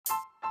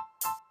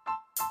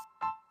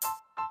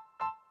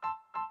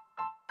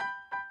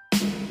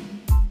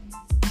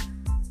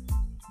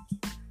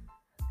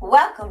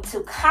Welcome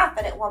to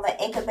Confident Woman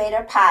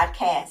Incubator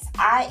Podcast.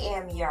 I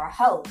am your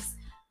host,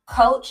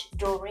 Coach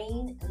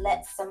Doreen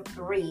Let'Some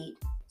Reed,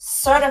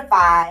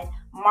 certified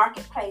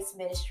marketplace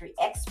ministry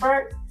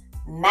expert,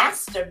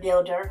 master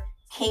builder,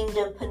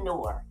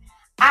 kingdompreneur.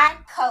 I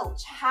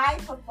coach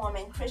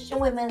high-performing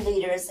Christian women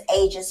leaders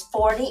ages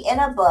 40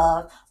 and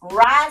above,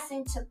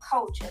 rising to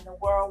coach in the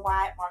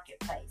worldwide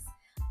marketplace,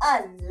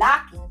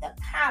 unlocking the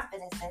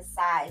confidence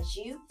inside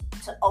you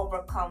to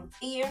overcome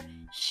fear,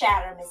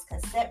 shatter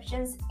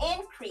misconceptions,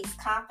 increase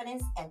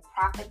confidence, and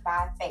profit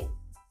by faith.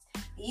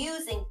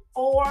 Using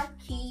 4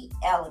 key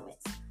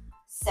elements: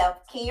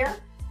 self-care,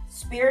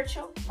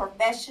 spiritual,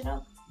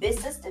 professional,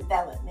 business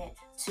development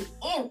to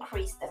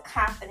increase the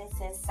confidence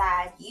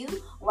inside you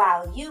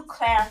while you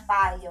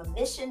clarify your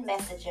mission,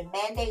 message, and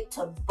mandate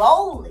to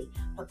boldly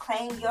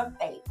proclaim your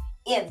faith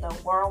in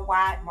the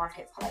worldwide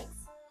marketplace.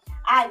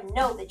 I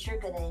know that you're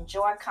going to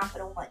enjoy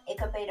Confident Woman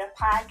Incubator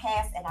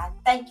Podcast, and I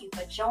thank you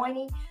for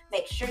joining.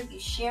 Make sure you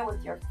share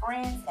with your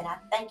friends, and I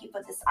thank you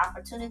for this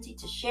opportunity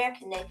to share,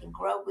 connect, and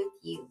grow with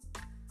you.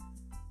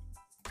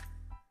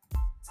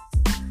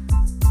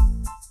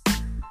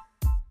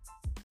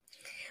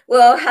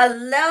 Well,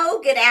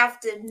 hello, good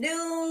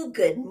afternoon,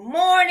 good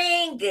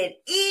morning, good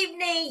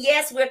evening.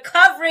 Yes, we're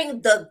covering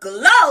the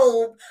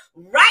globe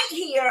right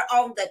here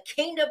on the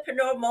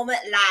Kingdompreneur Moment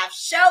Live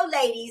Show,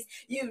 ladies.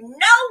 You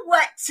know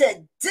what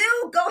to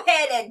do. Go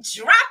ahead and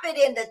drop it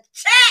in the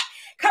chat.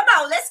 Come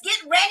on, let's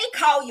get ready.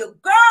 Call your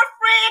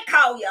girlfriend,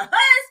 call your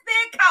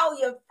husband, call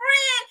your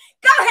friend.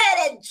 Go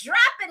ahead and drop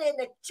it in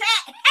the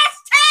chat.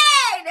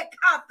 Hashtag the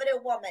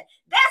Confident Woman.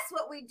 That's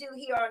what we do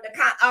here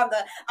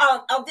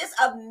on this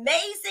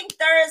amazing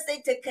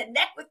Thursday to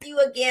connect with you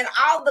again,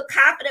 all the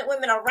confident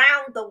women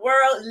around the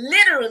world.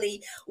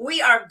 Literally,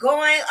 we are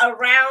going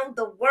around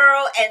the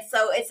world, and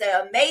so it's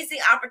an amazing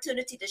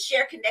opportunity to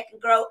share, connect,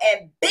 and grow,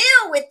 and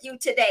build with you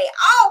today.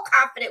 All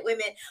confident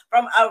women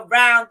from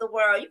around the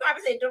world. You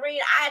probably say, Doreen,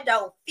 I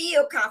don't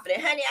feel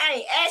confident. Honey, I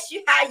ain't asked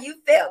you how you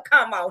felt.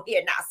 Come on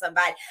here now,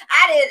 somebody.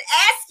 I didn't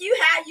ask you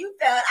how you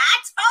felt. I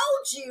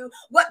told you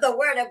what the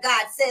Word of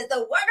God says. The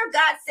Word of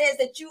God says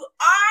that you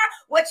are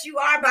what you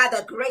are by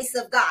the grace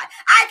of God.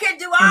 I can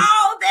do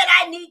all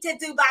that I need to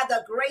do by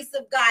the grace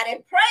of God.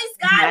 And praise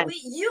God,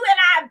 you and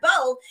I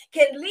both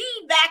can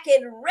lean back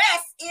and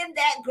rest in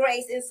that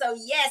grace. And so,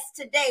 yes,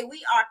 today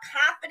we are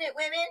confident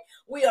women.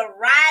 We are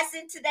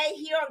rising today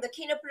here on the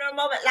Kingdompreneur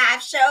Moment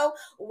Live Show.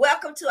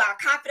 Welcome to our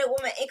Confident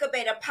Woman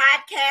Incubator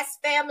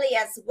Podcast family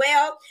as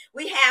well.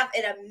 We have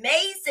an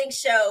amazing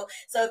show.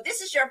 So if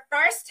this is your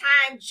first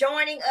time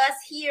joining us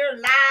here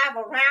live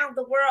around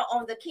the world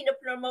on the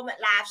Kingdompreneur Moment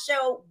Live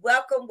Show,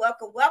 welcome,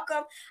 welcome,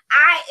 welcome.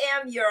 I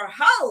am your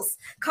host,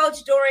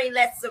 Coach Doreen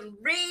Let'Some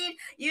Reed.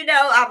 You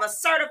know, I'm a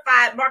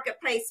certified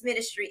marketplace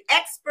ministry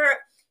expert,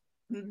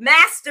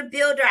 master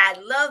builder. I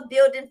love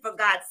building for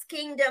God's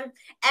kingdom, and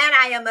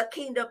I am a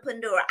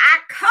kingdompreneur. I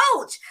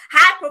coach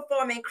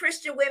high-performing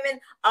Christian women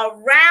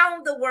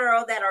around the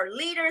world that are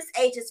leaders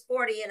ages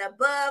 40 and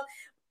above,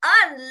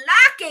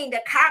 unlocking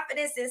the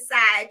confidence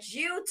inside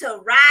you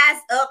to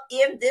rise up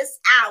in this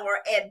hour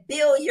and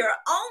build your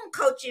own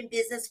coaching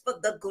business for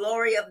the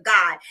glory of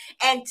God.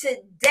 And today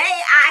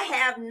I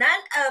have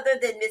none other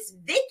than Miss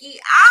Vicky,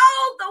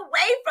 all the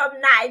way from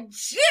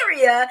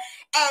Nigeria,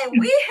 and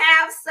we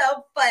have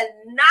some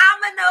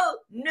phenomenal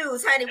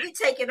news, honey. We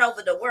taking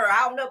over the world.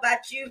 I don't know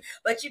about you,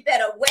 but you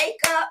better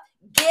wake up,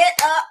 get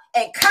up,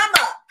 and come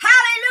up.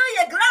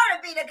 Hallelujah.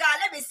 Glory be to God.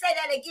 Let me say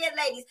that again,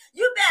 ladies.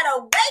 You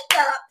better wake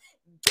up,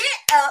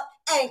 get up,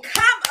 and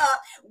come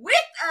up with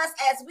us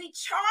as we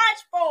charge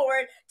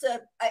forward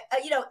to,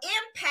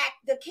 impact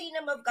the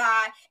kingdom of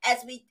God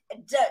as we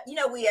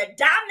are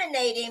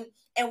dominating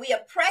and we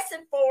are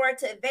pressing forward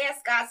to advance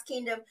God's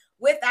kingdom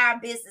with our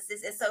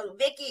businesses. And so,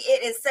 Vicky,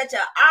 it is such an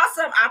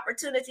awesome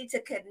opportunity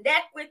to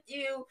connect with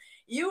you.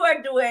 You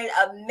are doing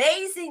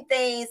amazing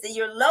things, and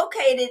you're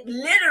located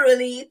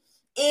literally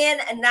in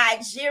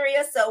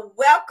Nigeria. So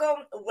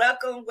welcome,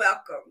 welcome,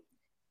 welcome.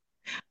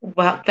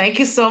 Well, thank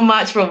you so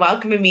much for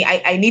welcoming me.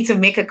 I need to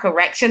make a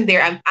correction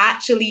there. I'm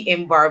actually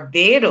in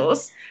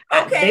Barbados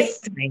at this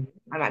time.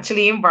 I'm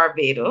actually in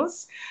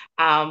Barbados,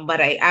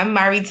 but I am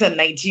married to a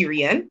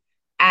Nigerian.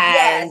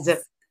 And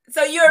yes.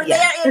 So you're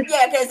there,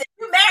 because if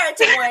you're married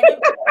to one,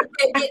 you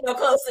can't get no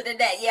closer than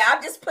that. Yeah,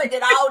 I'm just putting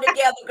it all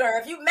together, girl.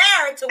 If you're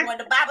married to one,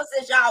 the Bible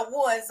says y'all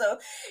one. So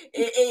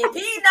if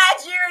he's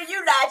Nigerian,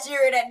 you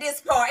Nigerian at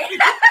this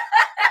point.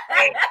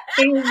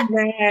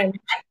 Amen.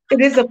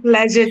 It is a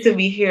pleasure to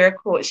be here,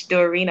 Coach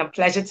Doreen. A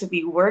pleasure to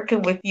be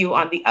working with you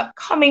on the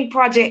upcoming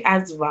project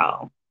as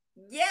well.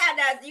 Yeah,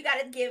 now you got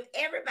to give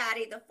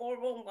everybody the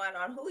 411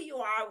 on who you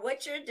are,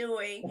 what you're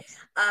doing,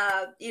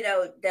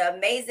 the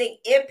amazing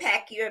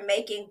impact you're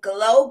making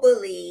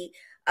globally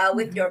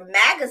with your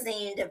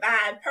magazine,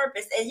 Divine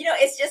Purpose. And,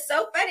 it's just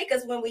so funny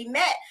because when we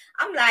met,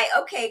 I'm like,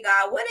 okay,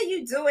 God, what are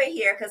you doing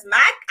here? Because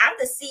I'm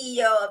the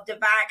CEO of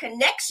Divine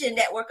Connection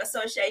Network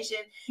Association.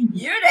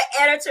 You're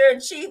the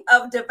editor-in-chief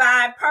of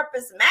Divine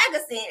Purpose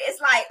magazine.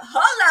 It's like,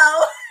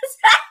 hello.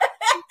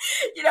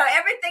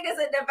 Everything is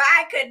a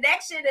divine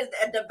connection, is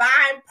a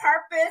divine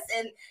purpose,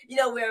 and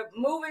we're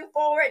moving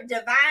forward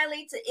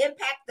divinely to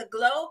impact the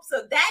globe.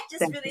 So that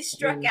just really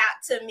struck out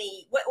to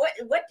me.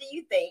 What do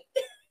you think?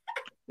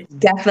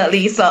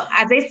 Definitely. So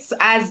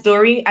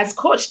as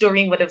Coach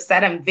Doreen would have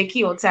said, I'm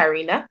Vicky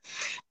Otarina,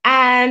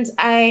 and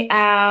I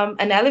am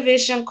an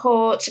elevation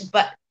coach,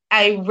 but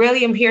I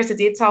really am here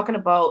today talking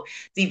about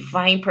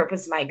Divine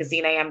Purpose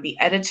Magazine. I am the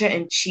editor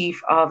in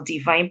chief of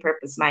Divine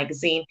Purpose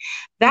Magazine.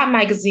 That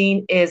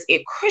magazine is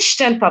a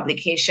Christian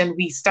publication.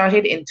 We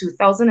started in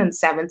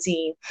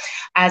 2017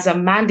 as a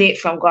mandate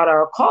from God,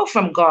 or a call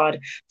from God,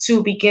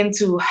 to begin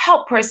to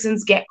help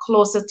persons get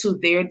closer to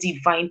their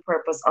divine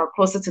purpose, or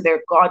closer to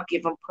their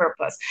God-given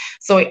purpose.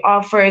 So it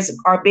offers,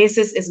 our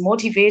basis is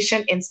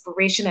motivation,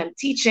 inspiration, and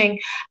teaching,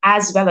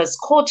 as well as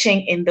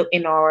coaching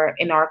in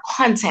our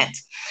content.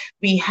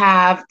 We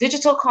have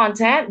digital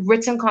content,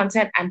 written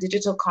content, and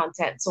digital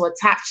content. So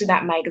attached to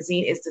that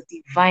magazine is the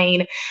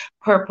Divine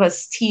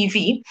Purpose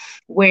TV,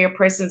 where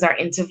persons are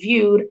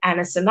interviewed, and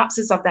a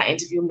synopsis of that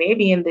interview may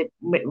be in the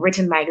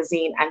written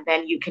magazine, and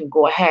then you can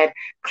go ahead,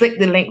 click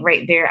the link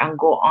right there, and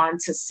go on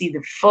to see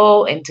the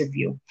full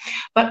interview.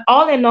 But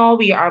all in all,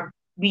 we are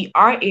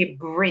a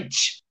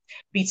bridge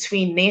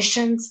between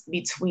nations,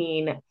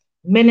 between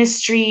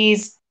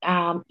ministries,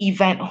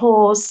 event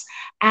hosts,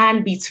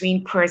 and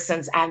between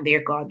persons and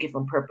their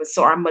God-given purpose.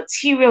 So our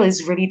material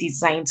is really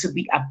designed to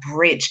be a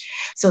bridge.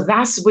 So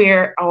that's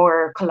where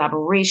our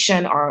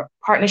collaboration, our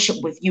partnership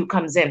with you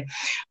comes in,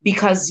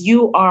 because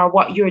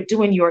what you're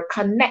doing, you're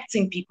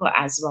connecting people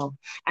as well.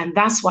 And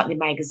that's what the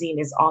magazine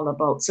is all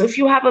about. So if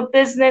you have a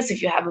business,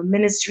 if you have a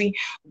ministry,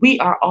 we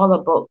are all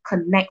about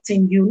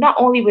connecting you, not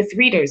only with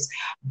readers,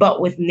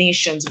 but with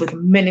nations, with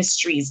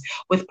ministries,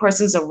 with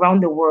persons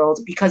around the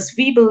world, because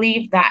we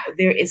believe that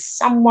there is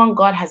someone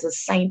God has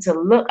assigned to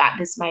look at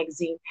this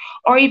magazine,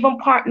 or even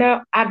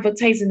partner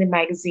advertising the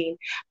magazine,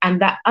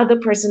 and that other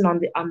person on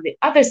the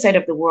other side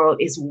of the world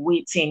is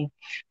waiting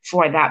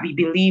for that. We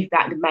believe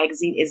that the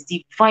magazine is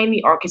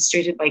divinely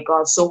orchestrated by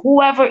God. So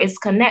whoever is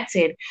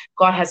connected,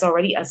 God has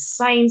already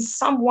assigned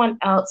someone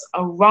else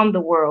around the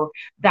world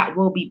that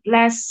will be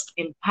blessed,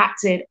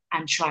 impacted,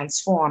 and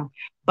transformed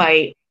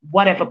by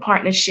whatever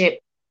partnership,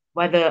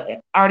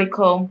 whether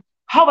article,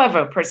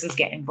 however persons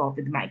get involved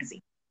in the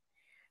magazine.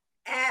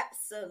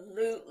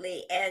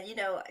 Absolutely. And,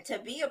 to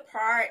be a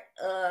part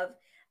of,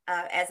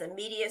 as a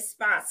media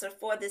sponsor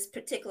for this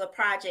particular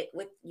project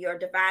with your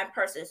Divine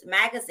Purpose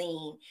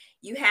magazine,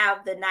 you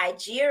have the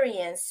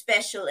Nigerian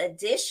special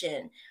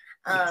edition.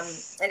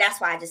 Yes. And that's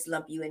why I just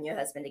lump you and your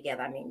husband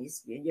together. I mean,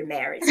 you're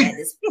married.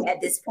 So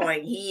at this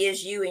point, he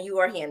is you and you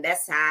are him.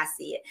 That's how I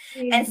see it.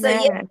 Amen. And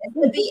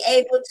so, to be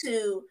able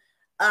to,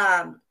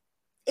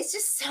 it's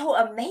just so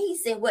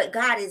amazing what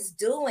God is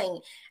doing,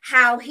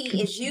 how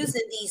he is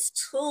using these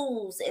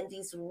tools and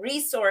these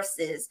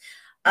resources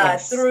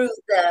through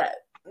the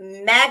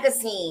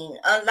magazine,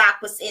 Unlock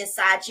What's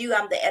Inside You.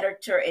 I'm the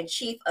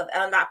editor-in-chief of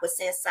Unlock What's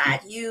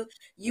Inside You.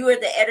 You are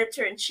the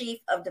editor-in-chief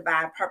of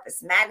Divine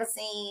Purpose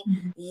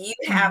Magazine. You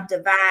have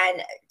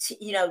Divine,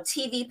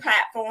 TV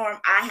platform.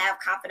 I have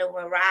Confident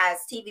Women Rise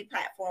TV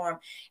platform.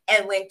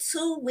 And when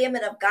two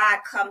women of God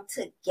come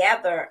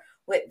together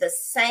with the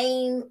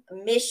same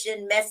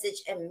mission,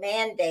 message, and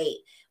mandate,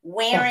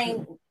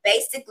 wearing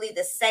basically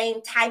the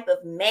same type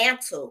of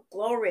mantle.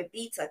 Glory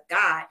be to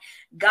God.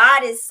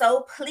 God is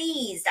so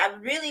pleased. I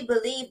really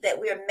believe that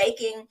we're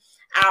making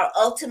our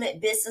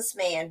ultimate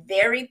businessman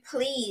very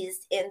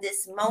pleased in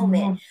this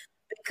moment,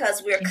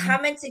 because we're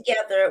coming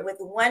together with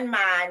one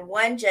mind,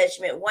 one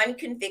judgment, one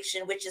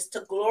conviction, which is to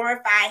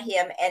glorify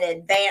him and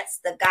advance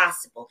the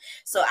gospel.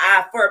 So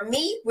for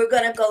me, we're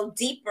going to go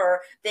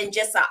deeper than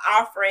just an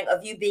offering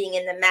of you being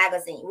in the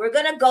magazine. We're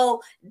going to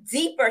go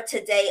deeper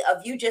today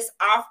of you just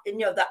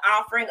the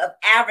offering of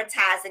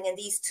advertising in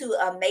these two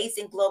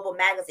amazing global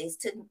magazines.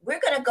 We're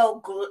going to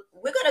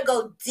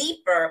go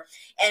deeper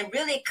and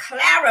really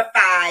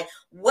clarify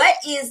what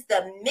is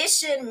the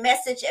mission,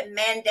 message, and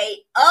mandate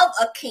of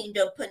a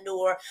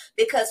kingdompreneur.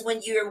 Because when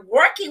you're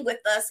working with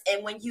us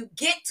and when you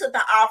get to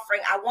the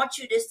offering, I want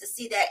you just to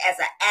see that as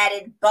an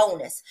added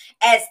bonus,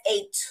 as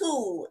a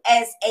tool,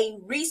 as a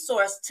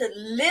resource to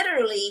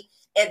literally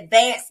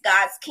advance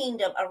God's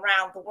kingdom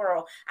around the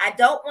world. I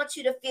don't want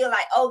you to feel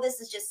like, oh,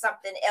 this is just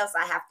something else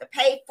I have to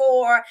pay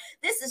for.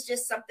 This is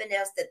just something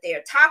else that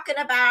they're talking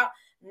about.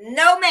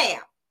 No,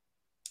 ma'am.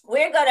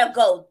 We're going to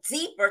go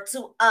deeper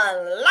to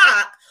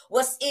unlock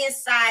what's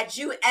inside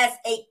you as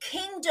a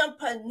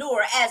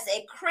kingdompreneur, as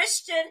a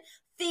Christian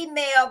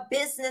female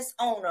business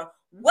owner.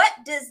 What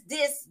does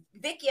this,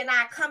 Vicky and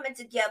I coming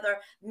together,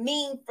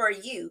 mean for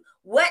you?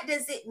 What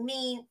does it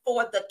mean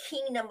for the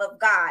kingdom of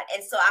God?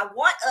 And so I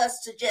want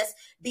us to just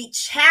be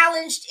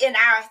challenged in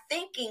our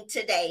thinking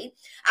today.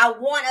 I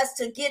want us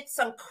to get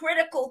some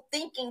critical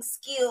thinking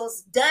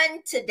skills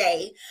done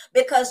today,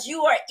 because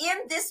you are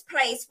in this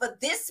place for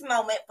this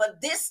moment, for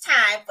this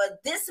time, for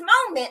this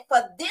moment,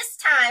 for this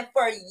time,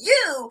 for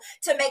you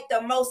to make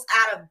the most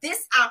out of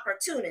this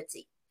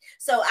opportunity.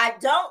 So I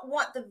don't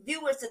want the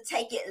viewers to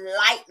take it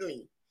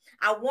lightly.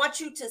 I want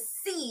you to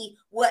see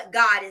what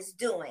God is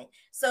doing.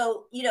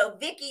 So,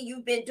 Vicky,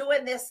 you've been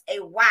doing this a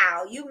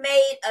while. You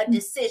made a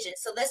decision.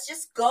 So let's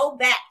just go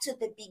back to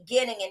the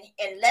beginning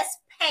and let's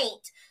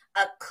paint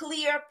a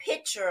clear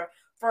picture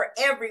for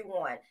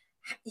everyone.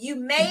 You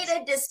made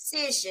a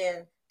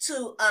decision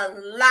to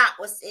unlock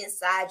what's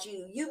inside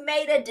you. You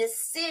made a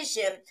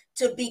decision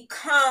to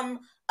become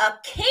a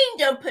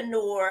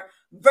kingdompreneur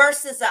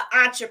versus an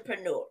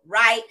entrepreneur,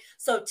 right?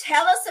 So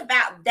tell us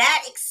about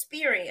that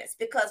experience,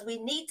 because we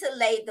need to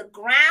lay the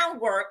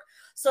groundwork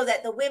so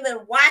that the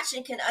women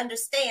watching can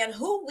understand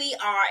who we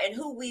are and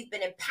who we've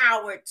been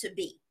empowered to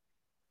be.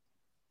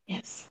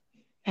 Yes.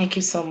 Thank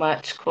you so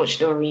much, Coach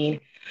Doreen.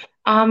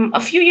 A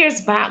few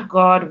years back,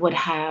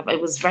 I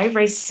was very,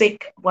 very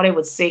sick, what I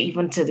would say,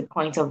 even to the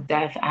point of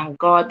death. And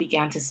God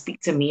began to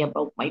speak to me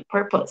about my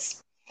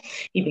purpose.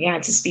 He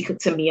began to speak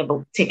to me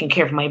about taking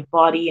care of my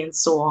body and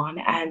so on.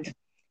 And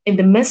in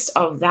the midst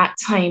of that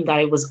time that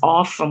I was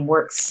off from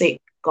work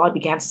sick, God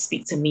began to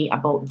speak to me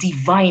about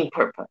divine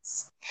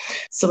purpose.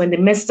 So in the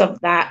midst of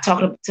that,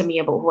 talking to me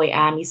about who I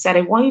am, he said,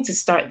 I want you to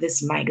start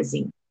this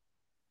magazine.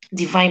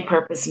 Divine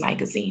Purpose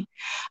magazine.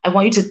 I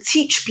want you to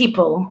teach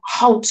people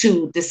how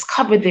to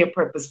discover their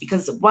purpose,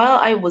 because while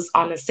I was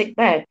on a sick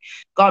bed,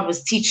 God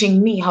was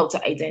teaching me how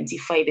to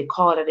identify the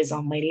call that is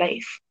on my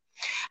life.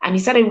 And he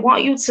said, I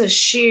want you to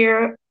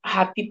share,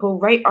 have people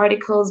write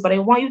articles, but I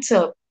want you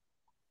to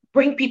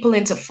bring people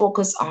into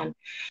focus on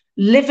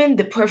living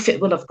the perfect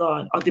will of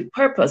God, or the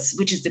purpose,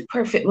 which is the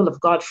perfect will of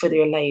God for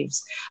their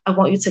lives. I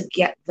want you to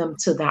get them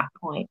to that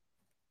point.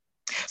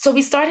 So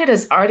we started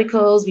as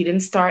articles. We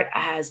didn't start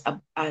as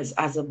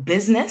a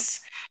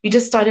business. We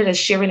just started as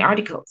sharing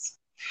articles.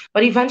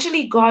 But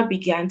eventually God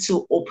began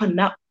to open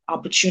up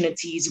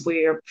opportunities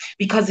where,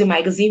 because the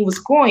magazine was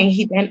growing,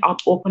 he then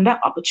opened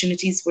up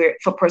opportunities where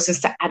for persons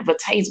to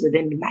advertise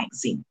within the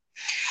magazine.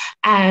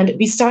 And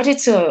we started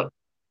to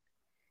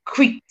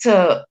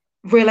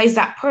realize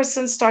that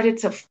person started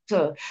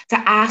to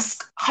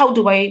ask, how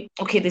do I,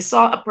 okay, they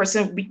saw a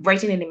person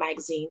writing in the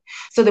magazine,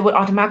 so they would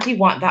automatically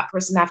want that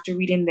person, after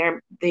reading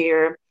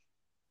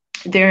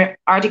their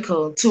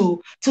article,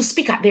 to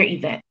speak at their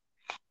event.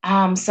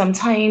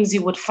 Sometimes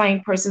you would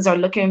find persons are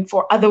looking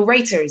for other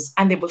writers,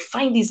 and they would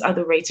find these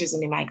other writers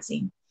in the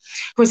magazine.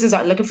 Persons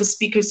are looking for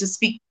speakers to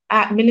speak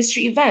at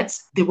ministry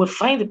events. They would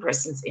find the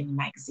persons in the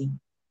magazine.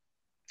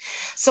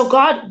 So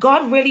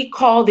God really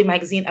called the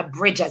magazine a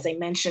bridge, as I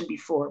mentioned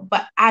before.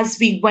 But as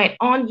we went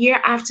on year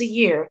after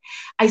year,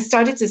 I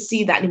started to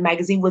see that the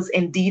magazine was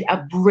indeed a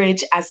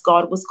bridge, as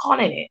God was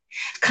calling it,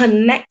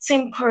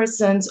 connecting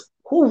persons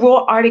who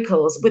wrote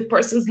articles with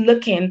persons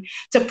looking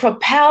to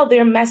propel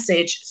their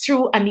message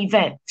through an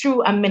event,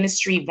 through a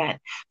ministry event,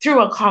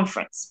 through a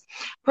conference.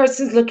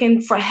 Persons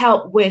looking for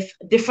help with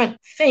different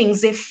things.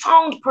 They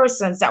found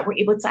persons that were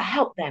able to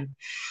help them.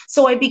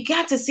 So I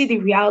began to see the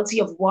reality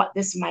of what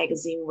this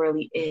magazine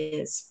really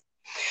is.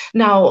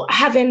 Now,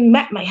 having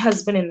met my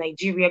husband in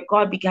Nigeria,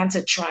 God began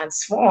to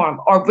transform,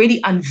 or really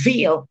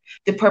unveil,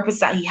 the purpose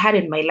that he had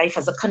in my life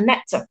as a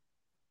connector.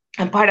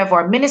 And part of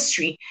our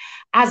ministry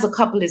as a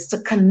couple is to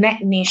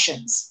connect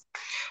nations.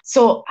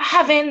 So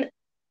having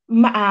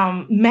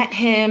met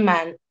him,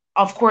 and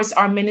of course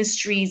our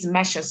ministries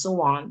mesh and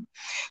so on,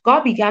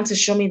 God began to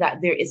show me that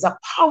there is a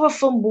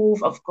powerful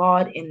move of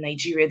God in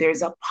Nigeria. There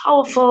is a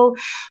powerful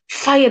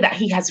fire that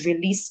he has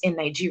released in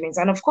Nigerians.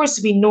 And of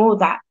course, we know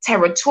that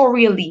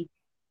territorially,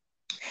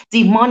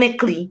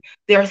 demonically,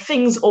 there are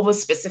things over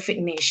specific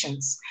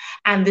nations,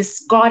 and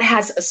this God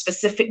has a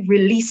specific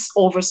release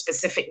over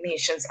specific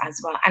nations as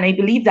well. And I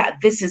believe that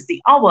this is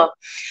the hour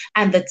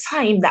and the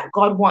time that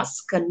God wants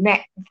to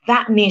connect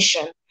that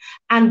nation,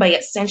 and by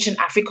extension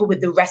Africa,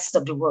 with the rest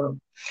of the world.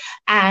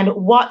 And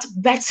what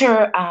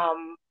better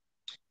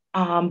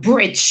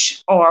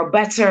bridge, or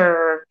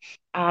better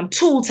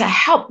tool to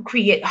help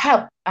create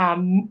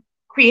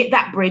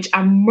that bridge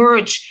and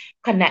merge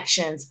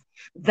connections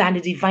than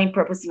the Divine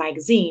Purpose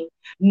magazine,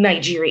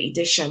 Nigeria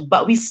edition.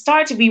 But we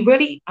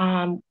really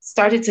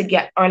started to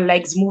get our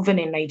legs moving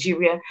in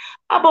Nigeria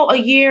about a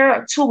year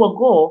or two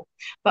ago.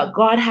 But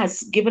God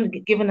has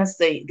given us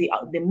the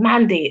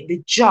mandate,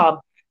 the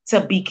job,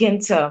 to begin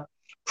to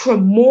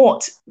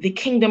promote the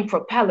kingdom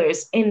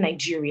propellers in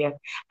Nigeria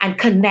and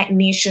connect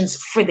nations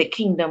for the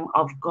kingdom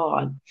of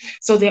God.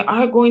 So there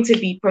are going to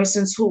be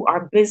persons who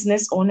are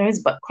business owners,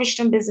 but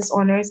Christian business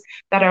owners,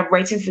 that are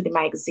writing for the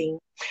magazine.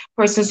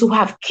 Persons who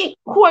are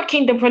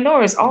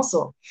kingdompreneurs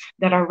also,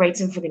 that are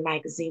writing for the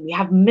magazine. We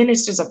have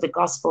ministers of the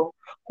gospel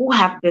who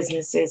have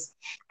businesses,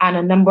 and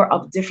a number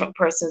of different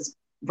persons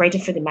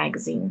writing for the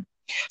magazine.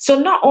 So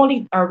not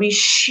only are we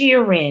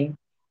sharing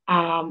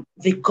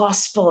the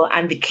gospel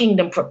and the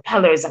kingdom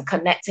propellers and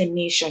connecting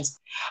nations,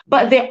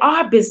 but there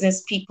are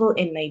business people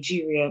in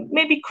Nigeria,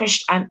 maybe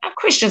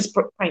Christians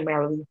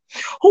primarily,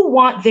 who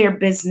want their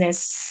business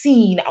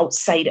seen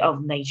outside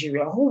of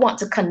Nigeria, who want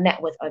to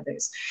connect with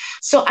others.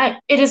 So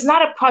it is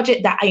not a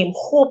project that I am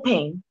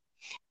hoping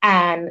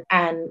and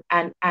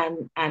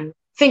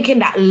thinking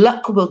that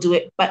luck will do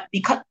it, but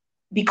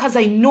because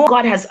I know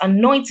God has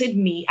anointed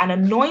me and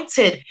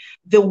anointed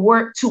the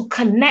work to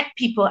connect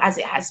people as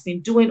it has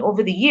been doing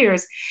over the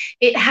years.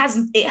 It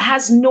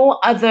has no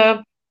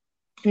other,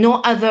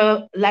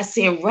 let's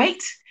say,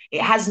 right?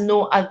 It has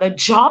no other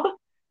job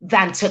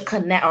than to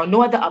connect, or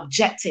no other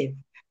objective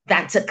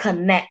than to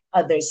connect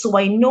others. So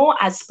I know,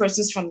 as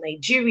persons from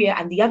Nigeria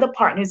and the other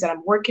partners that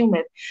I'm working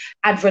with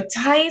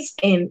advertise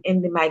in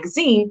the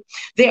magazine,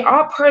 there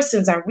are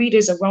persons and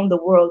readers around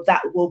the world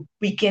that will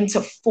begin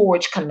to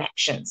forge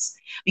connections,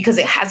 because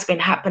it has been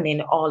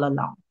happening all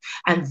along.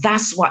 And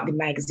that's what the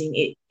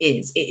magazine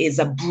is. It is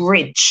a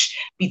bridge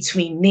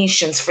between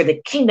nations for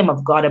the kingdom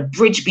of God, a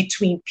bridge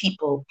between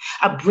people,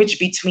 a bridge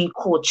between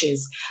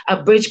coaches,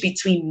 a bridge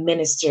between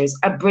ministers,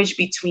 a bridge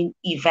between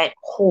event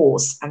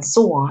hosts, and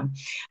so on.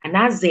 And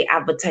as they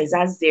advertise,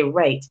 as they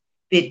write,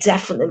 they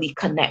definitely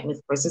connect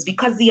with persons,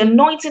 because the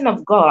anointing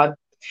of God,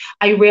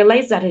 I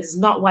realize that it's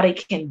not what I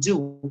can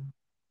do.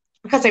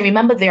 Because I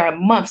remember there are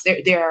months,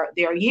 there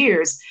are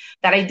years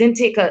that I didn't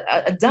take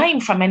a dime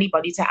from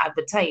anybody to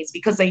advertise,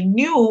 because I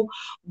knew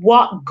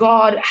what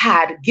God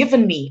had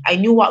given me. I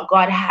knew what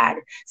God had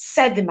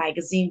said the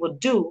magazine would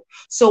do.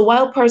 So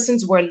while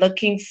persons were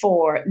looking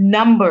for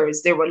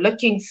numbers, they were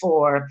looking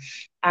for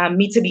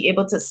me to be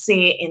able to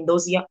say in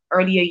those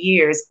earlier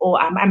years, oh,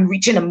 I'm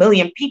reaching 1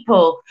 million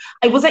people.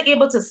 I wasn't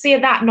able to say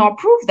that nor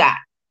prove that.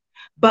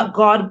 But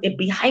God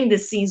behind the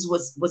scenes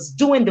was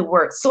doing the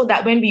work, so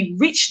that when we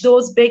reach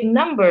those big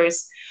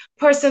numbers,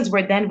 persons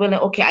were then willing,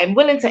 okay, I'm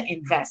willing to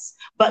invest,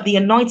 but the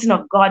anointing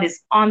of God is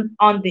on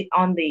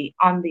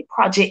the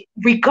project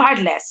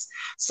regardless.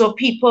 So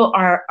people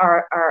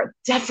are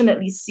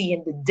definitely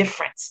seeing the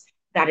difference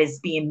that is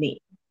being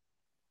made.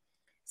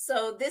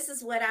 So this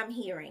is what I'm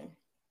hearing.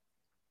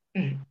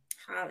 Mm.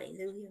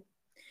 Hallelujah.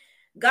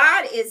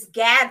 God is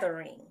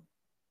gathering.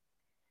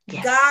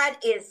 Yes. God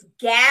is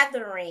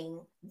gathering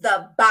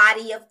the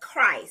body of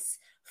Christ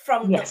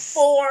from the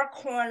four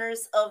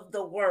corners of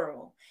the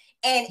world.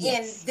 And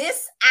in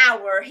this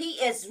hour, he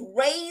is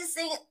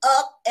raising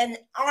up an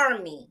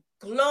army.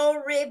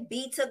 Glory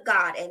be to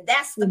God. And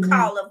that's the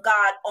call of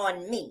God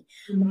on me.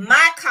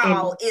 My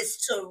call is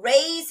to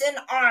raise an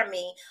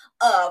army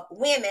of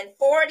women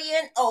 40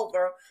 and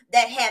over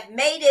that have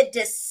made a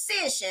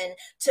decision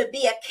to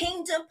be a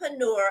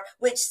kingdompreneur,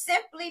 which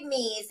simply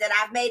means that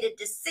I've made a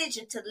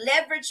decision to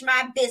leverage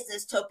my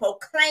business to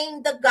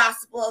proclaim the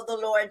gospel of the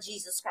Lord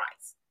Jesus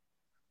Christ.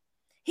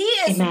 He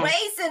is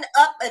raising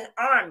up an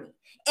army.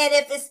 And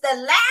if it's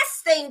the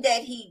last thing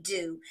that he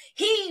do,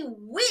 he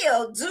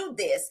will do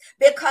this,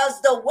 because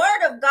the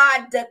word of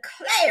God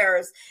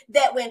declares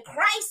that when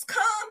Christ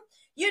comes,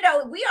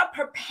 we are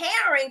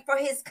preparing for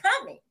his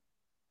coming.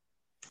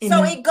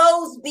 So it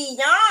goes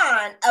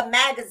beyond a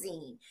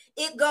magazine.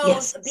 It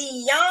goes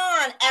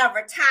beyond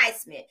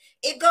advertisement.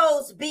 It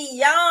goes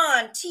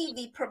beyond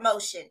TV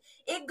promotion.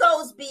 It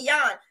goes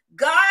beyond.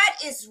 God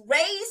is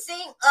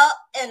raising up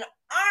an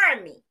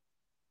army.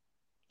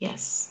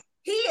 Yes.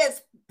 He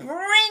is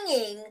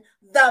bringing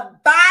the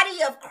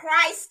body of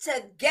Christ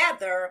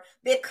together,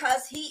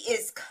 because he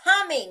is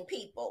coming,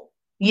 people.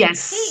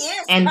 Yes. He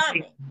is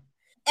coming.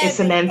 It's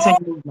an end time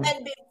movement.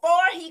 And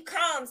before he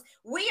comes,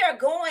 we are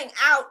going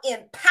out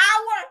in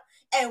power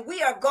and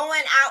we are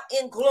going out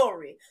in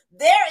glory.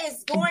 There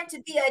is going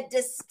to be a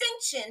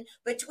distinction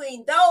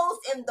between those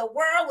in the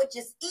world, which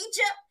is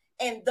Egypt,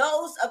 and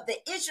those of the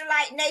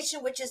Israelite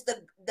nation, which is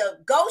the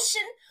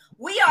Goshen.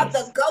 We are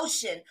the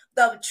Goshen,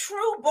 the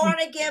true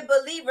born-again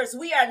believers.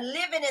 We are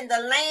living in the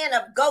land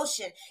of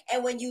Goshen.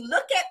 And when you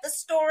look at the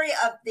story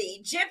of the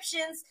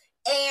Egyptians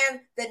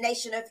and the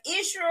nation of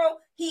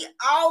Israel, he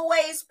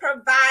always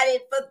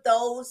provided for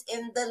those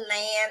in the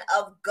land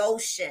of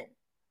Goshen.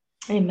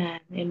 Amen.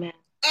 Amen.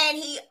 And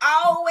he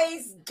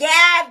always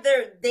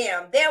gathered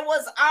them. There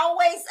was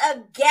always a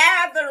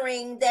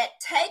gathering that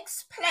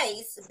takes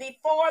place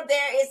before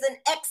there is an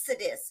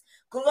exodus.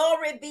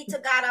 Glory be to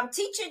God. I'm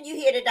teaching you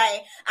here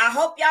today. I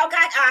hope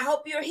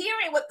you're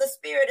hearing what the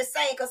Spirit is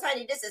saying, because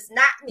honey, this is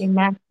not me.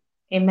 Amen.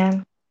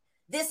 Amen.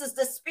 This is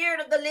the Spirit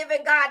of the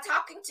living God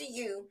talking to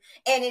you.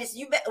 And it's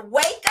you better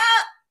wake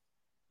up,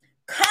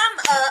 come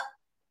up,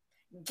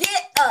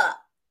 get up.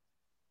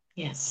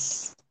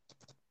 Yes.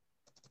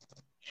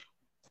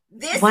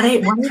 This is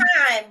the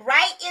time,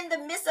 right in the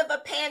midst of a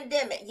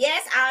pandemic.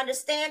 Yes, I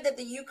understand that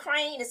the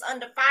Ukraine is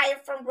under fire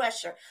from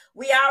Russia.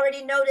 We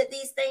already know that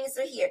these things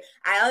are here.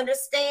 I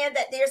understand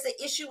that there's an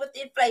issue with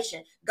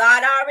inflation.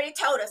 God already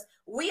told us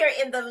we are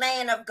in the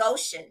land of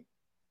Goshen.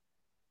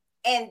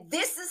 And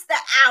this is the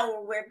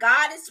hour where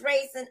God is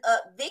raising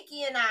up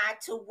Vicky and I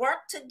to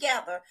work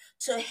together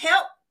to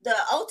help the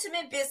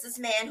ultimate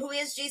businessman, who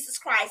is Jesus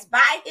Christ,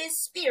 by his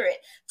Spirit,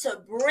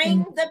 to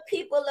bring the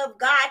people of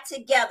God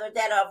together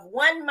that are of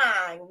one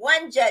mind,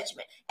 one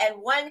judgment,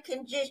 and one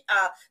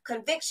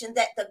conviction,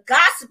 that the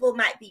gospel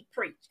might be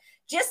preached.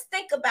 Just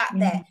think about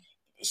that.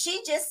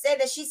 she just said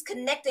that she's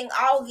connecting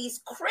all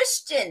these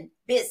Christian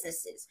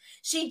businesses.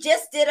 She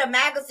just did a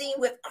magazine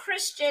with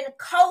Christian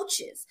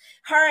coaches.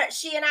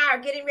 She and I are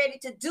getting ready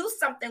to do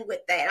something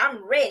with that.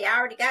 I'm ready. I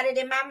already got it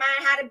in my mind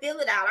how to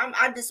build it out.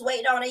 I'm just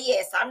waiting on a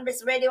yes. I'm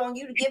just ready on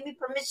you to give me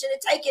permission to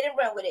take it and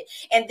run with it.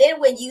 And then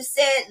when you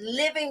said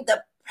living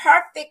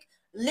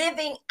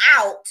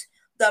out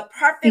the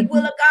perfect will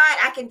of God,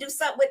 I can do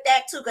something with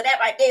that too, because that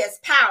right there is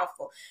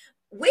powerful.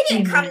 We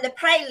didn't come to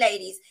play,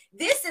 ladies.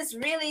 This is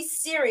really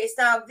serious.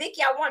 Now,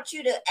 Vicky, I want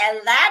you to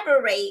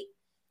elaborate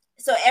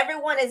so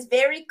everyone is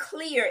very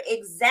clear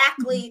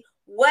exactly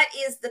what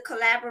is the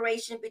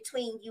collaboration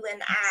between you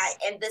and I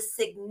and the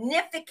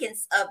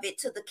significance of it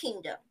to the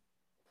kingdom.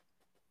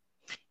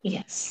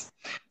 Yes.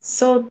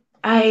 So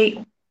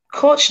I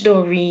coach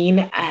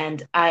Doreen,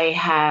 and I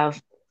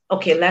have,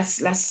 okay,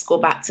 let's go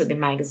back to the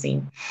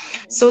magazine.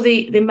 So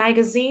the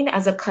magazine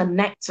as a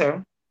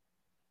connector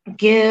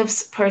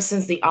gives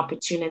persons the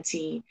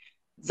opportunity,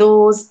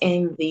 those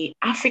in the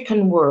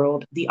African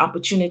world, the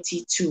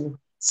opportunity to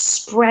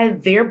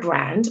spread their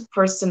brand,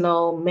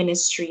 personal,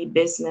 ministry,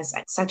 business,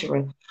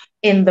 etc.,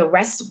 in the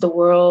rest of the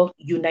world,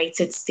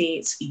 United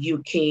States,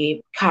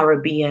 UK,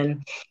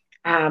 Caribbean,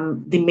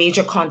 the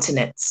major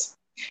continents.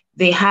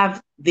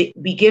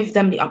 We give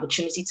them the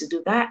opportunity to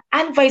do that,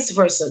 and vice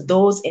versa.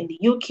 Those in the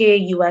UK,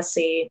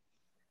 USA,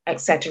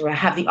 etc.,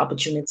 have the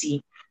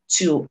opportunity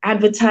to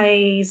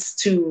advertise,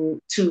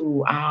 to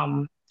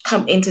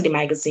come into the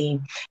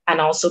magazine, and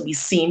also be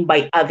seen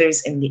by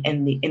others in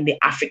the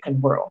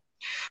African world.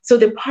 So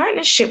the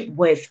partnership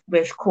with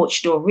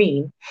Coach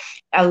Doreen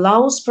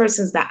allows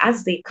persons that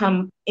as they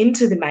come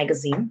into the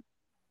magazine,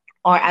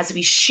 or as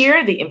we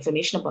share the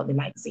information about the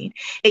magazine,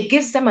 it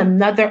gives them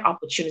another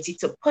opportunity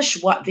to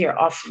push what they're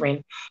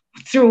offering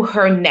through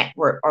her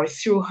network or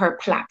through her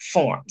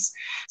platforms.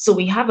 So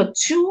we have a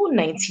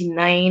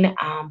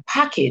 $2.99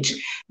 package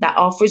that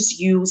offers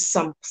you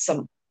some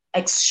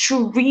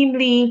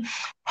extremely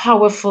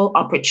powerful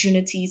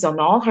opportunities on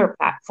all her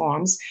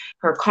platforms.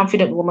 Her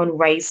Confident Woman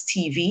Rise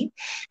TV,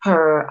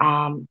 her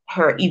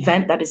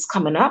event that is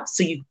coming up.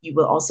 So you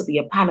will also be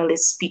a panelist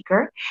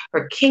speaker.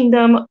 Her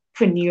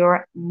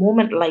Kingdompreneur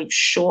Moment Live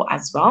show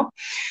as well.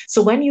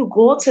 So when you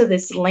go to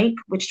this link,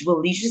 which will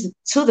lead you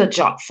to the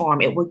job form,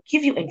 it will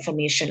give you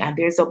information, and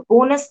there's a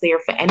bonus there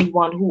for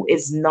anyone who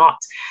is not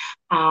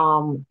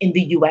in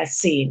the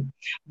USA.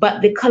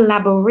 But the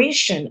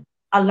collaboration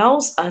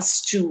allows us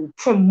to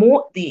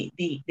promote the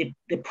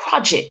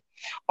project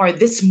or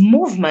this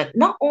movement,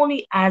 not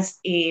only as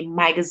a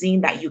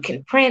magazine that you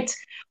can print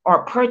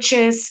or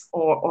purchase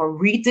or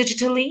read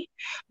digitally,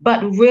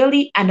 but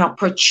really an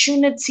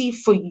opportunity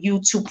for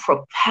you to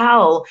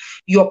propel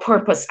your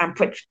purpose and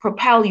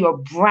propel your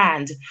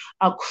brand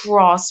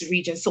across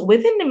regions. So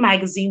within the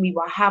magazine, we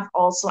will have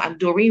also, and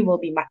Doreen will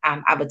be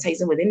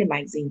advertising within the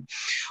magazine,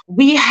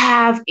 we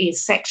have a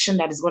section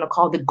that is going to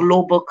call the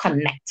Global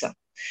Connector.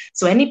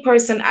 So any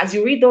person, as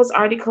you read those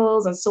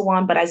articles and so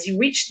on, but as you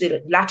reach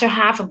the latter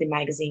half of the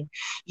magazine,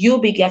 you'll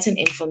be getting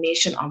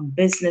information on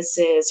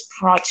businesses,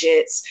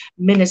 projects,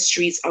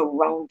 ministries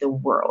around the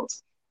world.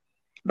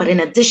 But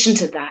in addition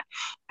to that,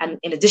 and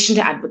in addition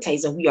to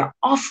advertising, we are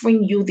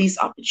offering you these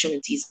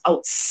opportunities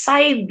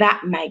outside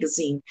that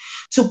magazine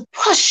to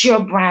push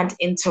your brand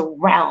into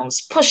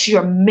realms, push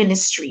your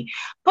ministry,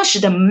 push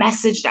the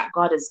message that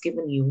God has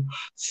given you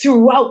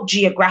throughout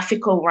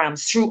geographical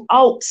realms,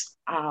 throughout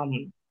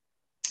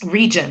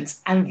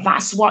regions. And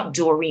that's what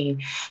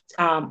Doreen,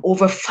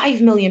 over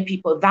 5 million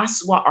people,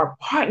 that's what our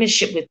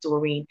partnership with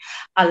Doreen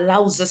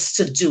allows us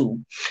to do.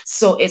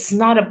 So it's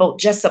not about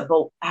just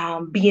about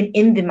being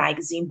in the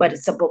magazine, but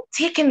it's about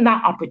taking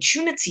that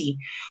opportunity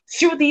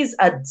through these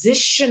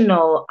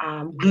additional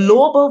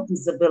global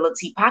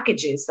visibility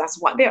packages.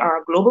 That's what they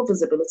are, global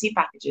visibility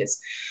packages.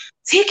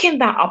 Taking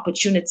that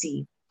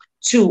opportunity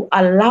to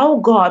allow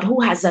God,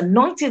 who has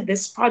anointed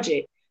this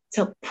project,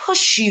 to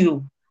push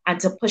you and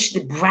to push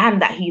the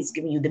brand that he's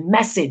giving you, the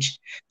message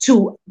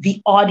to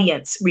the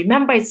audience.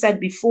 Remember, I said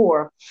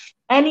before,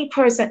 any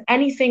person,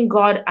 anything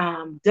God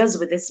does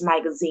with this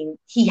magazine,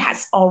 he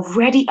has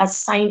already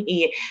assigned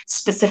a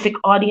specific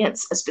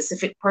audience, a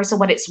specific person,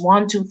 whether it's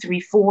 1, 2, 3,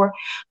 4,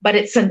 but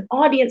it's an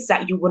audience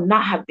that you would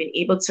not have been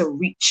able to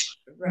reach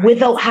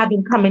without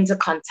having come into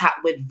contact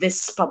with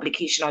this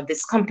publication or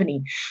this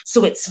company.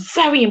 So it's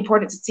very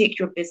important to take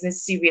your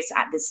business serious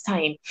at this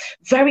time.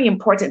 Very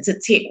important to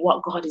take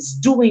what God is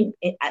doing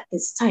at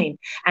this time.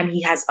 And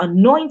he has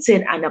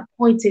anointed and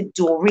appointed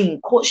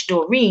Doreen, Coach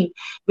Doreen,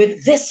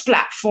 with this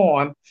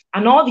platform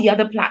and all the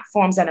other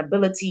platforms and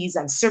abilities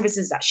and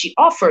services that she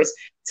offers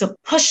to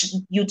push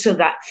you to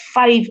that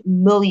 5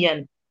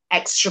 million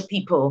extra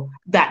people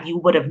that you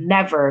would have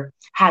never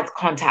had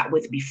contact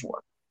with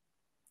before.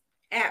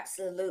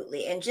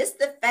 Absolutely. And just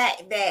the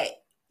fact that,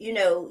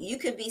 you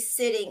could be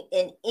sitting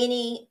in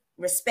any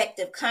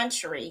respective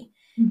country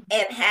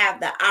and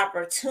have the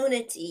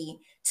opportunity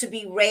to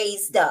be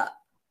raised up.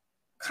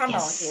 Come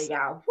on here,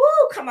 y'all.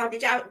 Woo, come on.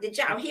 Did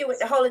y'all hear what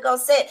the Holy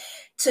Ghost said?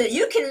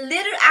 You can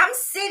literally, I'm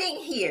sitting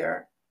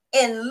here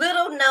in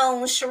little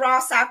known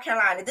Sherrall, South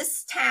Carolina.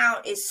 This town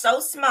is so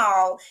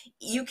small,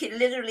 you can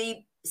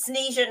literally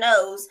sneeze your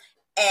nose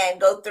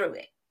and go through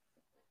it.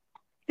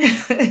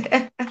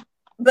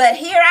 But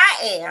here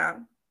I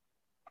am.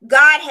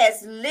 God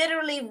has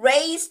literally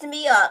raised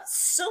me up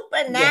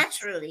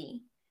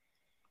supernaturally.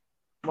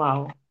 Yes.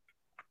 Wow.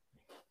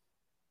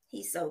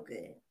 He's so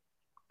good.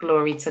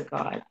 Glory to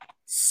God.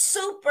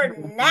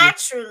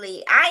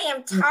 Supernaturally, I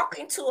am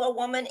talking to a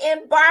woman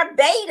in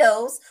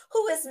Barbados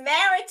who is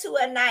married to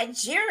a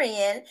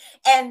Nigerian,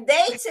 and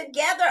they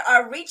together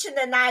are reaching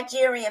the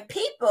Nigerian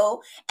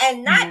people,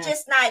 and not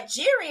just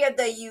Nigeria,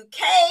 the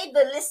UK.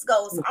 The list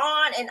goes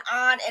on and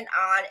on and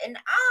on and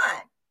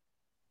on.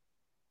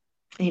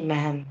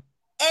 Amen.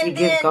 And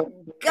then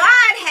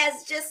God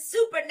has just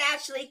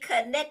supernaturally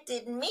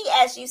connected me,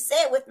 as you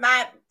said, with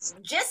my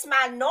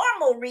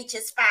normal reach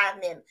is 5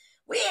 million.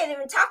 We ain't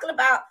even talking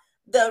about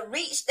the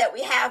reach that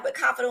we have with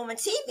Confident Woman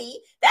TV.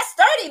 That's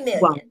 30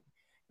 million. Wow.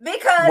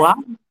 Because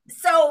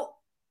so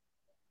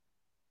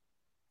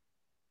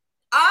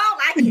all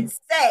I can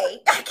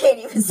say, I can't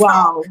even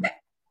talk.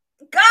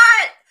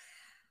 God,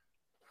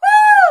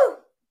 whoo!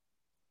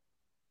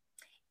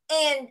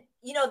 And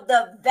you know,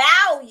 the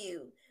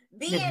value,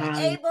 being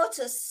able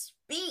to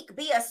speak,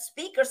 be a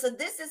speaker. So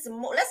this is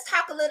more, let's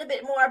talk a little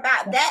bit more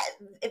about that,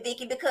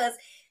 Vicki, because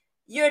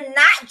you're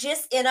not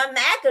just in a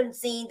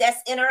magazine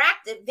that's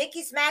interactive.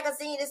 Vicki's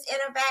magazine is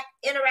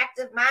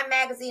interactive. My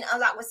magazine,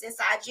 Unlock What's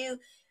Inside You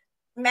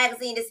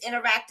magazine, is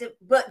interactive.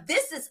 But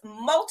this is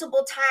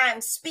multiple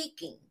times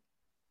speaking.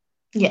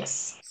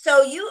 Yes.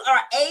 So you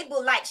are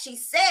able, like she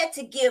said,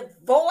 to give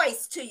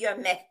voice to your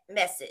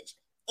message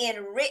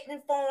in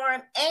written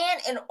form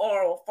and in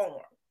oral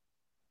form.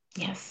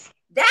 Yes.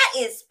 That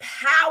is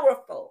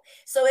powerful.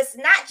 So it's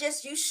not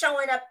just you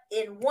showing up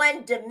in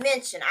one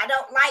dimension. I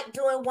don't like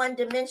doing one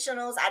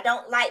dimensionals. I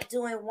don't like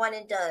doing one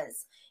and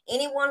dones.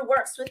 Anyone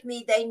works with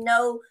me, they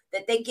know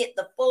that they get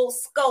the full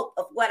scope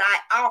of what I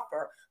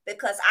offer,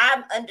 because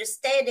I'm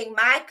understanding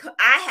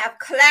I have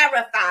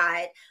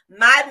clarified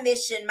my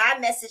mission, my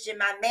message, and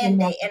my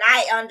mandate. And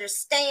I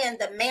understand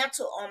the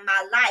mantle on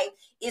my life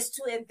is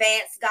to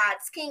advance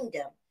God's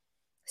kingdom.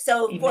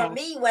 So for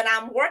me, when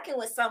I'm working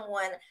with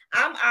someone,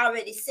 I'm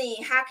already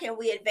seeing how can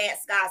we advance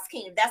God's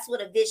kingdom. That's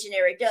what a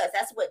visionary does.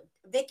 That's what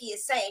Vicki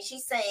is saying.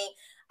 She's saying,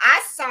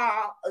 I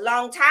saw a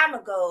long time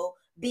ago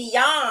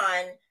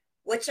beyond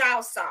what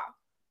y'all saw,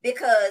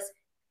 because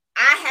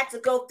I had to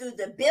go through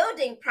the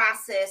building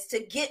process to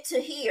get to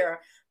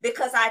here,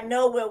 because I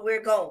know where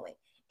we're going.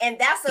 And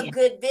that's a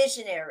good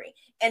visionary.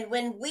 And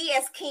when we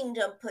as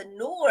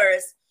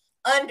kingdompreneurs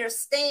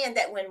understand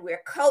that when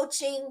we're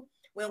coaching,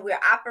 when we're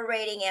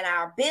operating in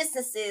our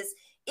businesses,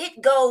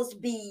 it goes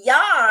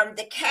beyond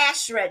the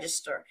cash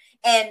register.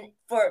 And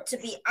to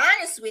be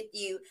honest with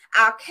you,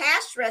 our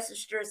cash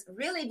registers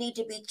really need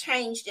to be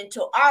changed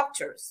into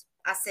altars.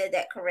 I said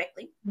that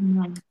correctly.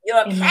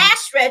 Your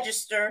cash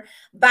register,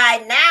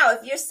 by now,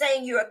 if you're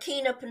saying you're a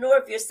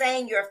kingdompreneur, if you're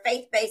saying you're a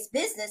faith-based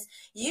business,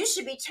 you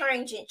should be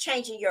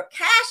changing your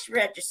cash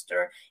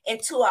register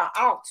into an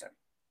altar.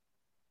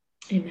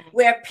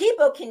 Where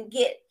people can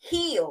get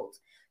healed.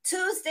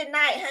 Tuesday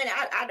night, honey,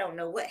 I don't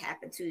know what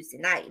happened Tuesday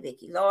night,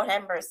 Vicki. Lord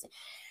have mercy.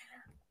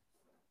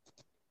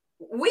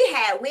 We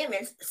had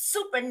women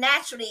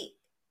supernaturally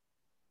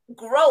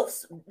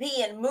gross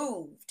being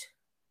moved.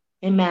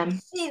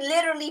 Amen. She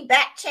literally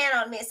back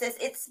channeled me and says,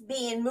 it's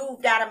being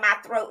moved out of my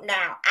throat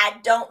now. I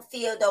don't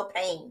feel no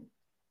pain.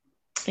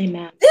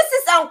 Amen. This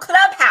is on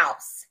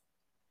Clubhouse.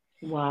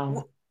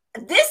 Wow.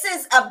 This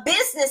is a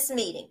business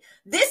meeting.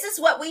 This is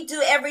what we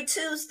do every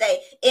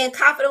Tuesday in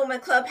Confident Woman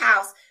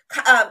Clubhouse.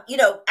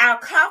 Our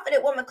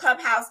Confident Woman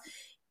Clubhouse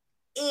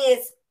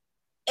is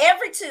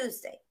every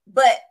Tuesday.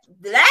 But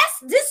this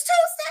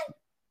Tuesday,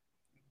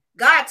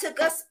 God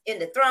took us in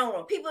the throne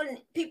room.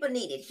 People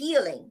needed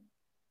healing.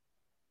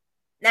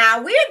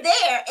 Now we're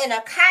there in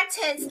a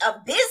context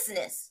of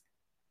business.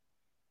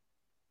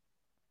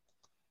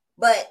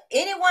 But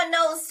anyone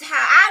knows how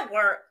I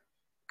work.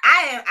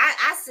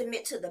 I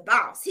submit to the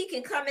boss. He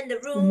can come in the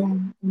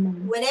room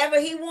whenever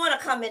he want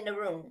to come in the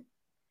room.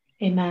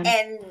 Amen.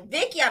 And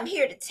Vicki, I'm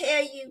here to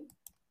tell you,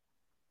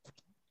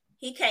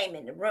 he came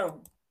in the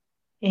room.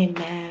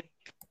 Amen.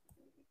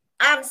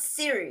 I'm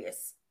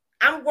serious.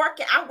 I'm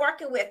working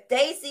with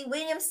Daisy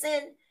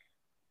Williamson.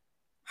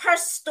 Her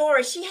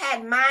story, she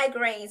had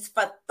migraines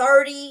for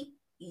 30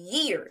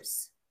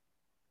 years.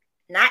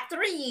 Not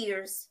 3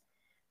 years,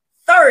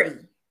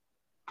 30.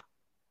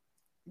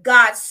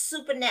 God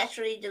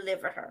supernaturally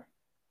delivered her.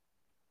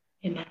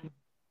 Amen.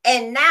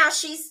 And now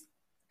she's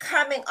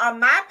coming on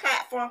my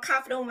platform,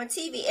 Confident Woman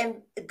TV,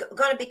 and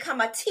going to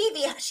become she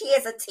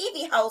is a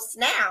TV host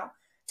now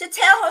to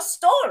tell her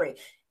story.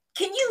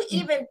 Can you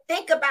even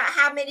think about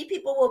how many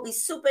people will be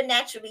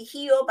supernaturally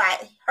healed by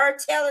her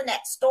telling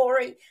that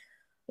story?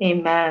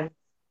 Amen.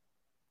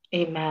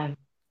 Amen.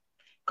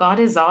 God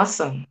is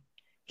awesome.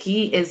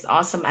 He is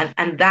awesome.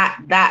 And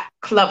that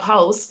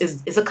Clubhouse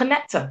is a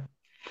connector.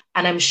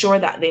 And I'm sure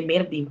that there may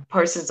have been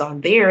persons on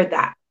there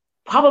that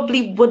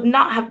probably would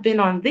not have been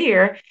on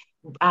there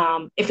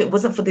if it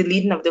wasn't for the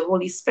leading of the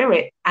Holy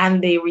Spirit,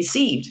 and they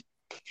received.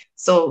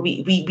 So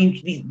we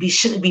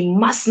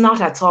must not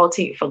at all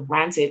take for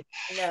granted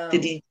No.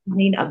 the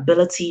divine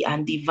ability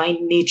and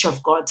divine nature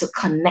of God to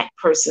connect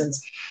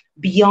persons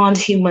beyond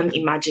human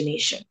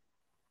imagination.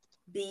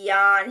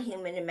 Beyond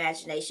human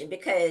imagination,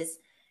 because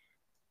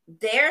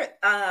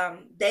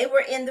they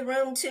were in the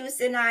room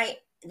Tuesday night.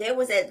 There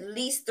was at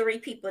least 3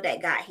 people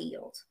that got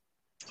healed.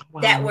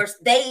 Wow. That were,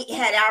 they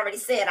had already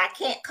said, I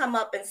can't come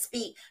up and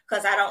speak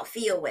because I don't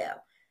feel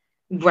well.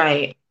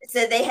 Right.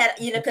 So they had,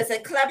 because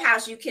in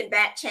Clubhouse you can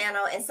back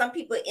channel, and some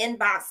people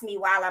inbox me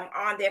while I'm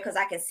on there because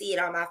I can see it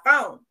on my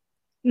phone.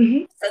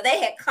 Mm-hmm. So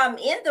they had come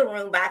in the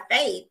room by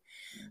faith,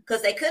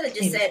 because they could have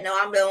just said, no,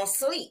 I'm going to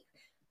sleep.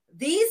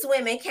 These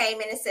women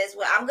came in and says,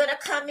 well, I'm going to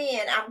come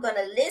in, I'm going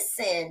to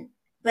listen,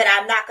 but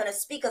I'm not going to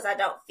speak because I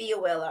don't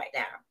feel well right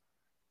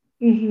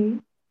now. Mm-hmm.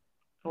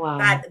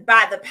 Wow.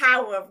 By the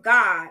power of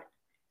God,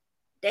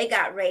 they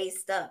got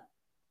raised up.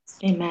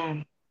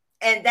 Amen.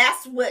 And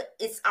that's what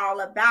it's all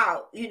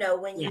about.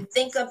 When you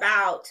think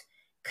about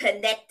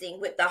connecting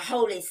with the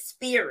Holy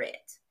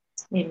Spirit.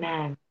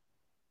 Amen.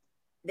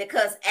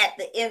 Because at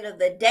the end of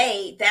the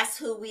day, that's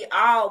who we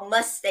all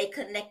must stay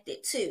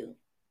connected to.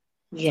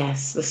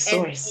 Yes, the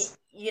source.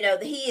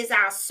 And, he is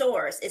our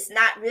source. It's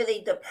not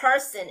really the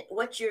person.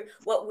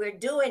 What we're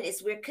doing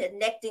is we're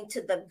connecting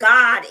to the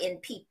God in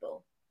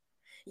people.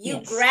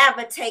 You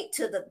gravitate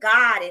to the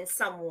God in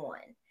someone.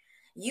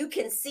 You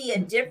can see a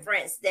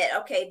difference that,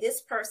 okay,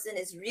 this person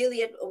is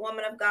really a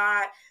woman of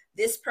God.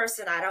 This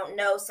person I don't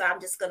know, so I'm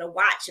just going to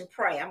watch and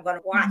pray. I'm going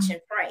to watch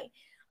and pray.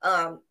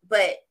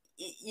 But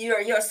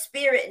your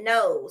spirit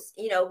knows.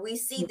 We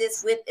see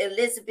this with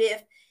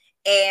Elizabeth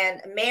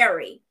and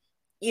Mary.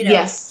 She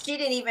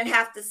didn't even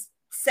have to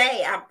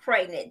say, I'm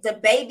pregnant. The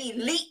baby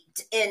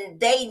leaped and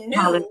they knew.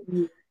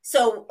 Hallelujah.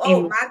 So,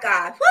 oh my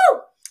God.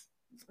 Whoo!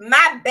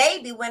 My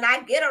baby, when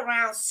I get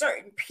around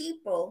certain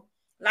people,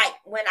 like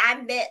when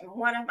I met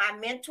one of my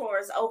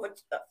mentors over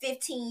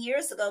 15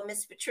 years ago,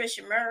 Miss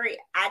Patricia Murray,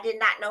 I did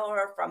not know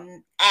her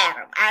from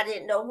Adam. I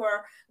didn't know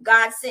her.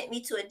 God sent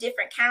me to a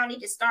different county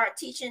to start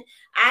teaching.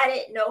 I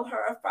didn't know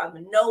her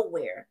from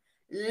nowhere.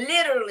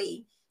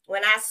 Literally,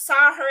 when I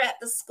saw her at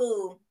the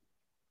school,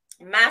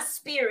 my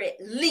spirit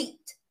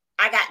leaped.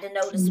 I got to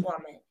know this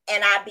woman,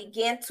 and I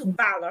began to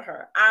follow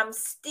her. I'm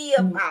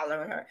still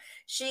following her.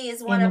 She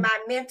is one of my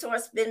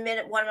mentors,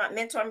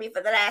 mentoring me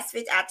for the last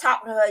 50. I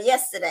talked to her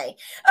yesterday.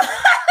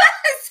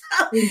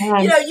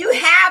 So, you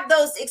have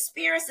those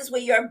experiences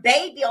where your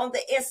baby on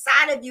the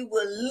inside of you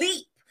will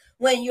leap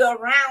when you're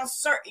around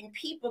certain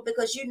people,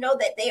 because you know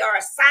that they are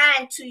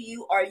assigned to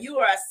you or you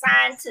are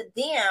assigned to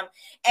them.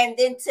 And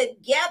then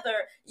together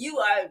you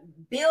are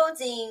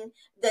building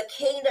the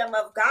kingdom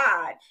of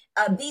God.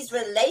 These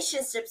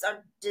relationships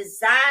are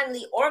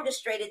designedly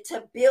orchestrated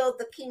to build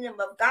the kingdom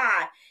of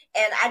God.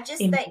 And I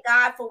just thank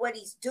God for what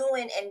he's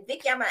doing. And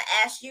Vicki, I'm going to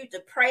ask you to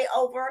pray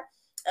over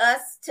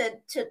us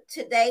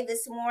today,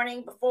 this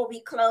morning, before we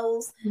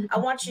close. I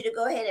want you to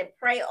go ahead and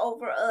pray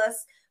over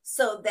us,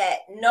 so that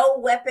no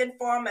weapon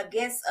formed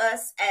against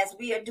us as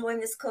we are doing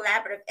this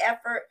collaborative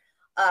effort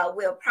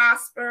will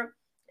prosper,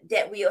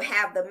 that we'll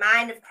have the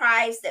mind of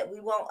Christ, that we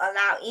won't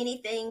allow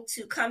anything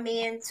to come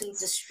in to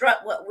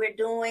disrupt what we're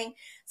doing.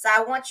 So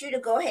I want you to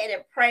go ahead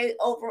and pray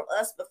over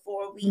us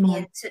before we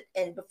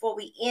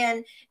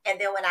end.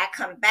 And then when I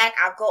come back,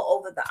 I'll go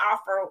over the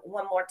offer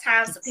one more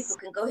time so people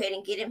can go ahead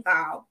and get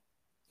involved.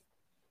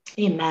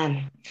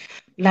 Amen.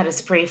 Let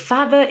us pray.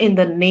 Father, in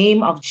the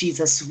name of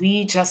Jesus,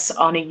 we just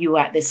honor you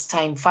at this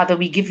time. Father,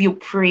 we give you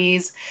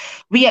praise.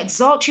 We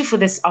exalt you for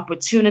this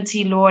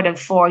opportunity, Lord, and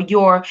for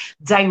your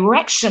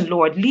direction,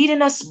 Lord,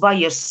 leading us by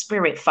your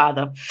Spirit,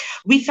 Father.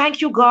 We thank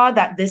you, God,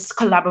 that this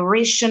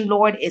collaboration,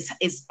 Lord,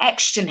 is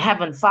etched in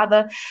heaven,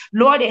 Father.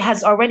 Lord, it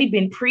has already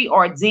been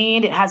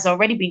preordained. It has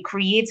already been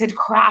created,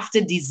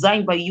 crafted,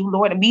 designed by you,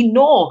 Lord. And we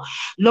know,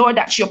 Lord,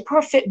 that your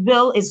perfect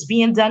will is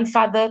being done,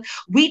 Father.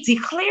 We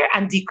declare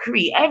and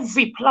decree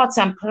every plot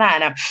and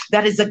plan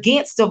that is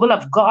against the will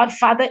of God,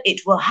 Father,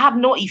 it will have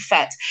no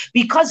effect,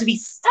 because we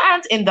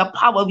stand in the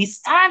power, we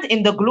stand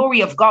in the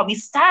glory of God, we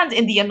stand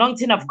in the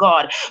anointing of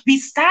God, we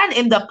stand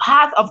in the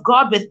path of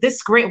God with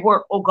this great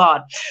work, oh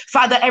God.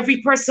 Father,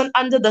 every person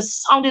under the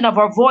sounding of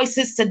our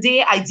voices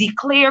today, I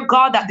declare,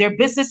 God, that their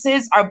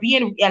businesses are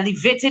being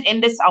elevated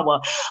in this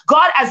hour.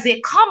 God, as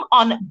they come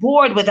on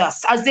board with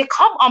us, as they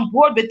come on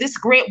board with this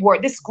great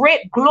work, this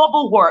great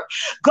global work,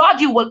 God,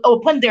 you will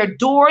open their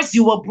doors,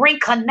 you will bring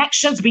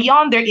connections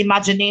beyond their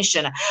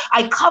imagination.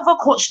 I cover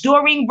Coach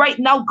Doreen right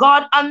now,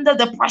 God, under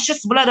the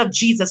precious blood of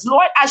Jesus.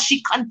 Lord, as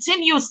she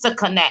continues to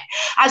connect,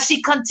 as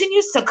she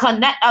continues to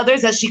connect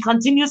others, as she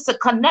continues to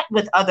connect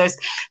with others,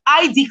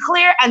 I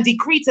declare and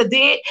decree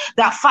today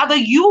that, Father,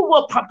 you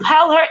will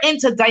propel her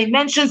into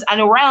dimensions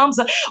and realms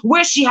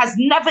where she has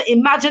never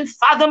imagined,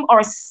 fathomed,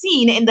 or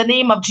seen, in the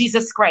name of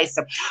Jesus Christ.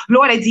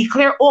 Lord, I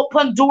declare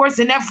open doors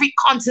in every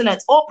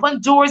continent,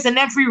 open doors in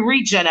every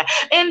region,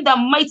 in the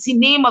mighty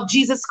name of Jesus.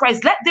 Jesus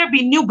Christ, let there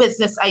be new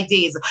business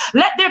ideas.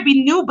 Let there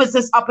be new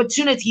business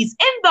opportunities.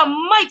 In the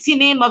mighty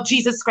name of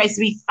Jesus Christ,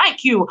 we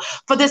thank you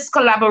for this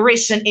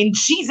collaboration. In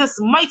Jesus'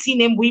 mighty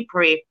name we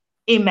pray.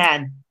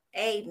 Amen.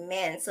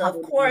 Amen. So,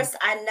 of course,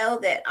 I know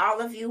that all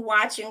of you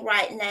watching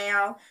right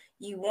now,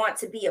 you want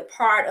to be a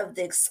part of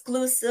the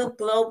exclusive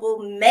global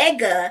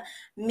mega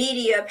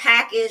media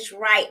package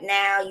right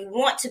now. You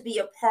want to be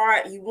a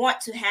part. You want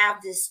to have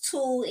this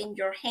tool in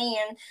your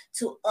hand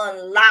to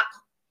unlock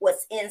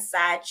what's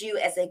inside you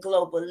as a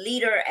global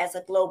leader, as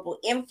a global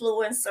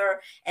influencer,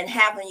 and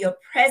having your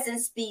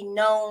presence be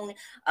known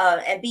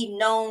and be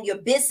known, your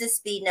business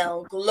be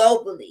known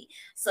globally.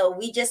 So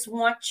we just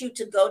want you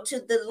to go to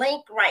the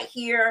link right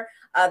here.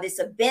 This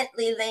a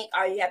Bentley link.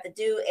 All you have to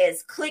do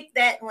is click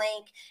that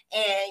link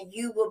and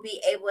you will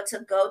be able to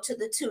go to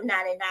the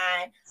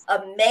 $2.99.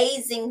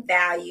 Amazing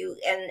value.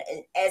 And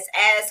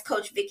as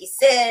Coach Vicki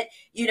said,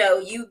 you know,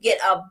 you get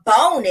a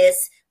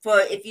bonus for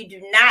if you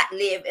do not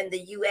live in the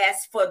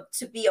U.S.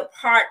 to be a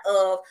part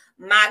of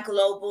my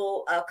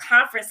global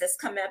conference that's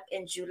coming up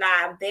in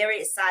July. I'm very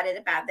excited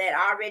about that,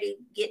 already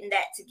getting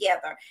that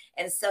together.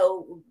 And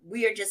so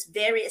we are just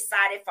very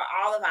excited for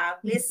all of our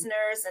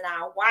listeners and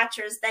our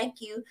watchers. Thank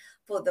you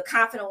for the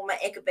Confident Woman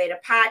Incubator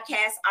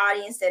podcast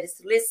audience that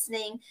is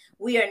listening.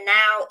 We are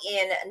now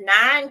in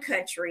 9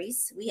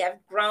 countries. We have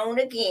grown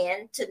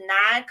again to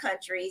 9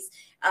 countries.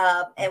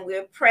 And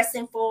we're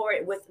pressing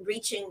forward with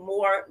reaching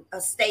more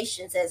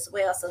stations as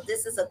well. So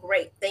this is a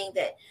great thing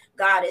that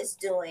God is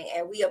doing.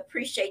 And we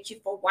appreciate you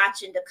for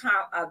watching the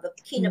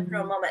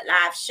Kingdompreneur Moment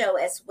live show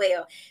as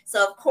well.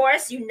 So, of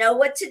course, you know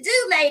what to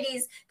do,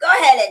 ladies. Go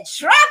ahead and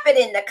drop it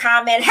in the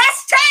comment.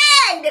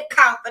 Hashtag the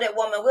Confident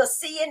Woman. We'll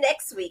see you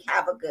next week.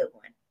 Have a good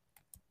one.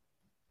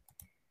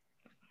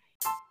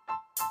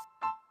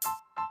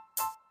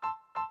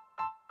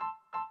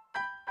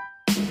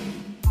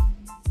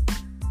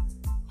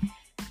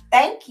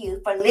 Thank you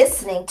for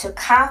listening to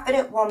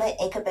Confident Woman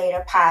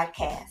Incubator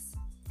Podcast.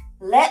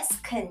 Let's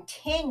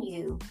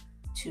continue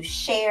to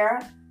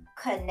share,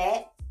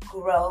 connect,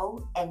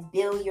 grow, and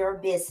build your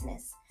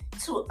business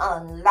to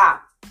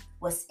unlock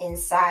what's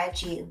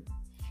inside you.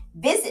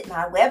 Visit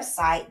my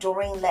website,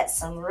 Doreen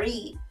Let's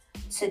Read,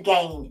 to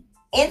gain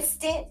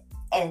instant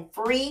and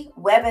free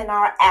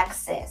webinar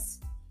access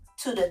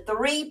to the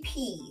 3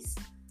 P's: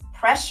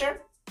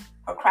 pressure,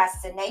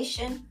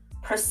 procrastination,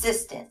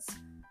 persistence.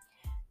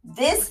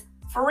 This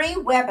free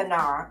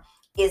webinar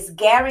is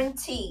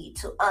guaranteed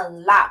to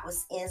unlock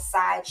what's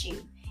inside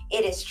you.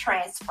 It is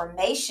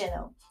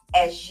transformational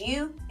as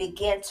you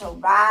begin to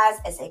rise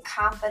as a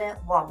confident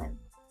woman.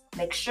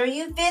 Make sure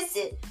you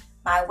visit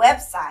my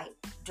website,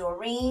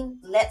 Doreen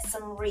Let's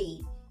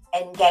Read,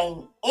 and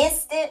gain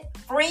instant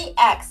free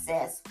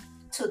access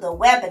to the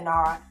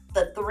webinar,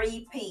 The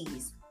 3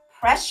 P's: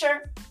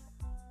 pressure,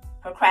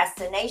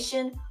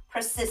 procrastination,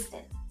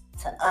 persistence,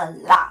 to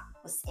unlock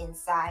what's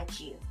inside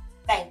you.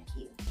 Thank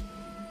you.